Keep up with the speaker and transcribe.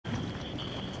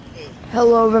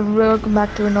Hello everyone, welcome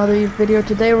back to another video.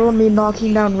 Today we're going to be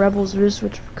knocking down Rebel's Roost,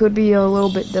 which could be a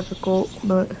little bit difficult,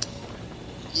 but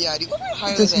yeah, do you want me to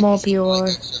hire it's a small NPC for, POI. like,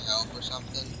 extra help or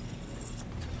something?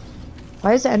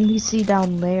 Why is the NPC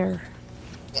down there?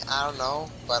 Yeah, I don't know,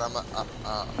 but I'm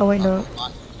Oh wait, no.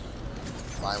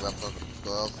 Buy Rebel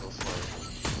glove for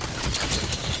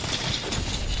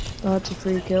Oh, it's a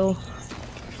free kill.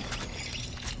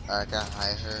 I can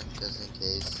hire her just in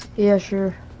case. Yeah,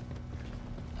 sure.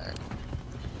 Alright.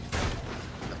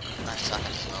 I suck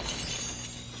at smoke.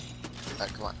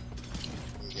 Alright, come on.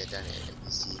 You get down here,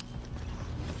 NPC.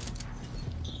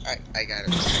 Alright, I got it.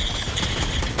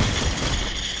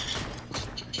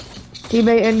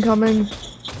 Teammate incoming.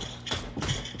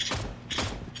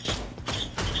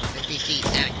 NPC,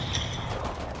 panic.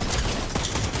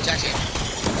 Jackson.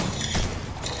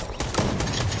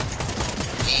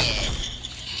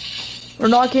 We're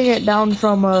knocking it down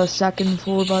from a second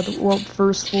floor by the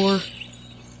first floor.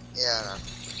 Yeah, no.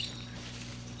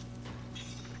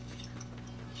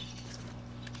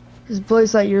 This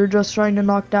place that you're just trying to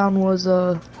knock down was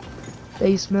a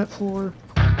basement floor.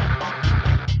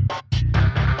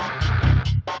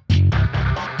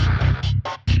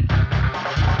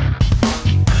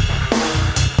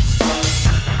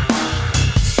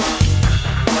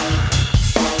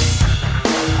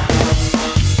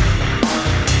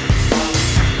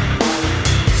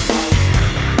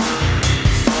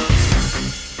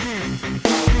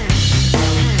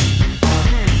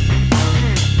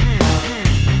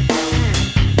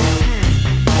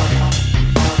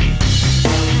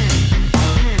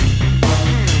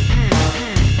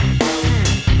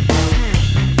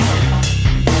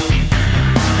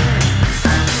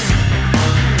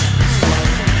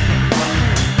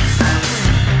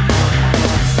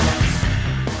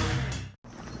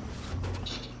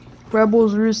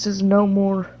 Rebel's Roost is no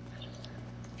more.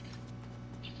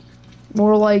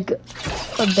 More like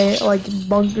a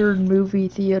bunkered movie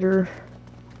theater.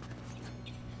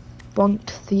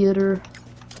 Bunked theater.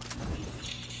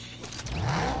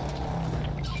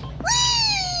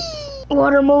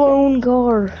 Watermelon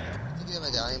car. Maybe a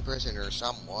medallion person or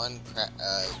someone.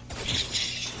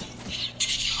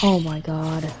 Oh my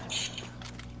god.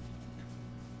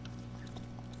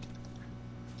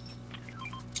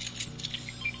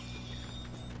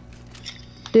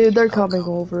 Dude, they're coming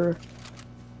over.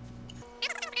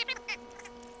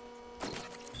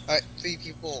 Alright, 3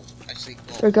 people. Actually,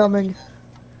 well, They're coming.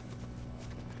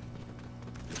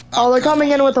 Oh, they're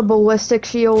coming in with a ballistic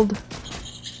shield.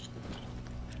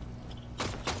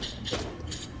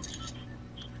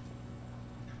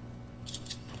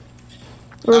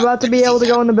 We're about to be able to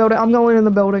go in the building. I'm going in the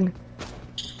building.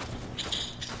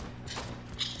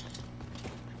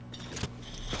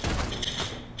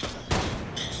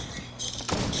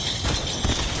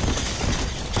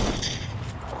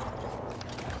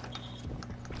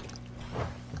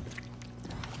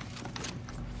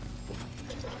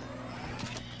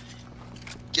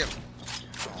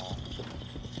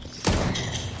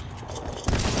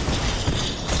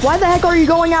 Why the heck are you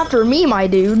going after me, my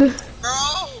dude? Bro!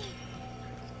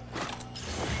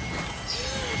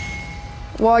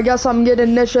 Well, I guess I'm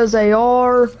getting Nisha's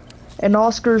AR and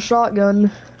Oscar's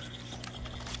shotgun.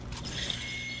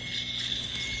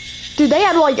 Dude, they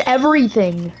had like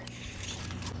everything.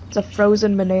 It's a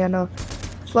frozen banana.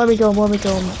 Let me go, let me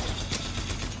go.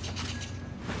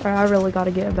 Alright, I really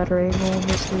gotta get a better angle on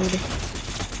this dude.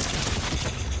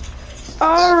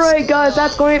 Alright guys,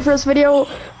 that's going it for this video.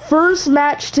 First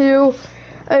match 2.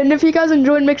 And if you guys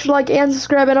enjoyed, make sure to like and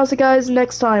subscribe. And I'll see you guys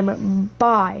next time.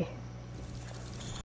 Bye.